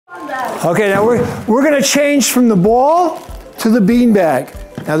Okay, now we're going to change from the ball to the beanbag.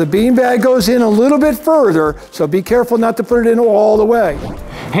 Now the beanbag goes in a little bit further, so be careful not to put it in all the way.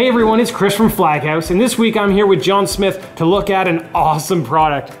 Hey everyone, it's Chris from FlagHouse, and this week I'm here with John Smith to look at an awesome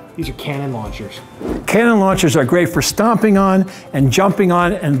product. These are cannon launchers. Cannon launchers are great for stomping on and jumping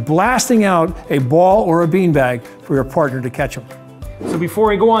on and blasting out a ball or a beanbag for your partner to catch them. So before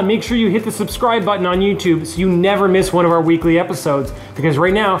we go on, make sure you hit the subscribe button on YouTube so you never miss one of our weekly episodes, because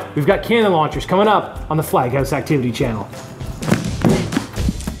right now we've got cannon launchers coming up on the FlagHouse Activity channel.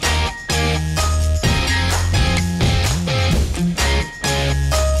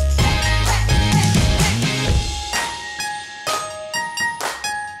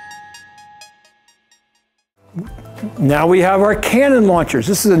 Now we have our cannon launchers.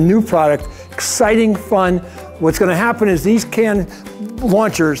 This is a new product, exciting, fun. What's going to happen is these cannon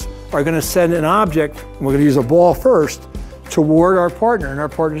launchers are going to send an object, and we're going to use a ball first, toward our partner, and our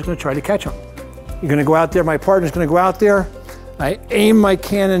partner's going to try to catch them. You're going to go out there, my partner's going to go out there, I aim my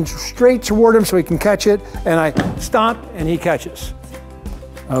cannon straight toward him so he can catch it, and I stomp and he catches.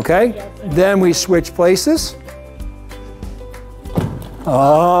 Okay? Then we switch places.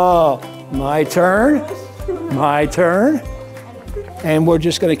 Oh, my turn. My turn. And we're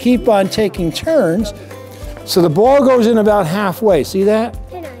just going to keep on taking turns. So the ball goes in about halfway. See that?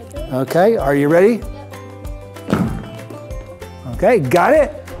 Okay, are you ready? Okay, got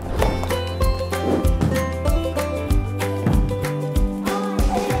it?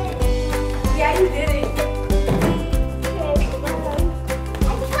 Yeah, you did it.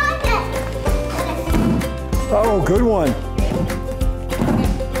 Oh, good one.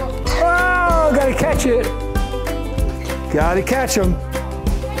 Oh, gotta catch it. Gotta catch him.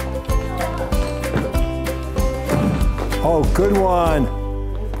 Oh, good one.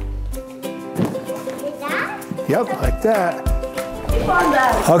 Yep, like that.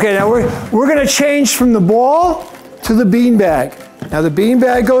 Okay, now we're gonna change from the ball to the beanbag. Now the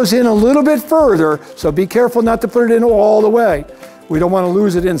beanbag goes in a little bit further, so be careful not to put it in all the way. We don't want to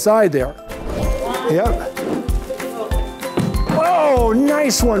lose it inside there. Yep. Oh,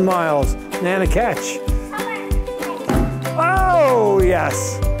 nice one, Miles. And a catch. Oh,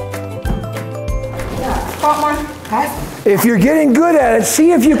 yes. If you're getting good at it,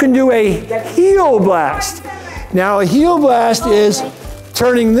 see if you can do a heel blast. Now, a heel blast is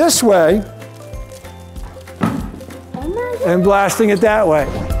turning this way and blasting it that way.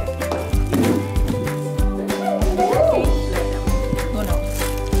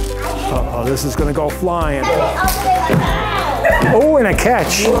 Uh-oh, this is going to go flying. Oh, and a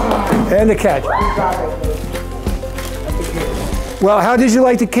catch. And a catch. Well, how did you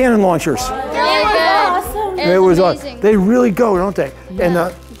like the cannon launchers? It was awesome. They really go, don't they? Yeah. And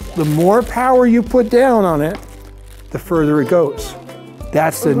the more power you put down on it, the further it goes.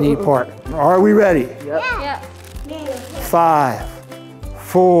 That's the neat part. Are we ready? Yep. Yeah. 5,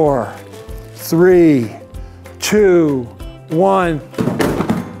 4, 3, 2, 1.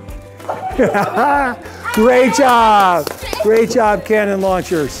 Great job. Great job, cannon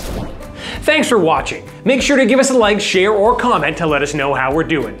launchers. Thanks for watching. Make sure to give us a like, share, or comment to let us know how we're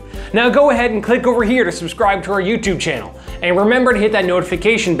doing. Now go ahead and click over here to subscribe to our YouTube channel. And remember to hit that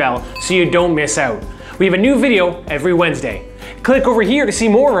notification bell so you don't miss out. We have a new video every Wednesday. Click over here to see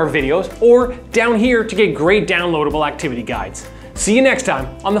more of our videos, or down here to get great downloadable activity guides. See you next time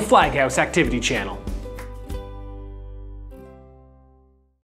on the FlagHouse Activity channel.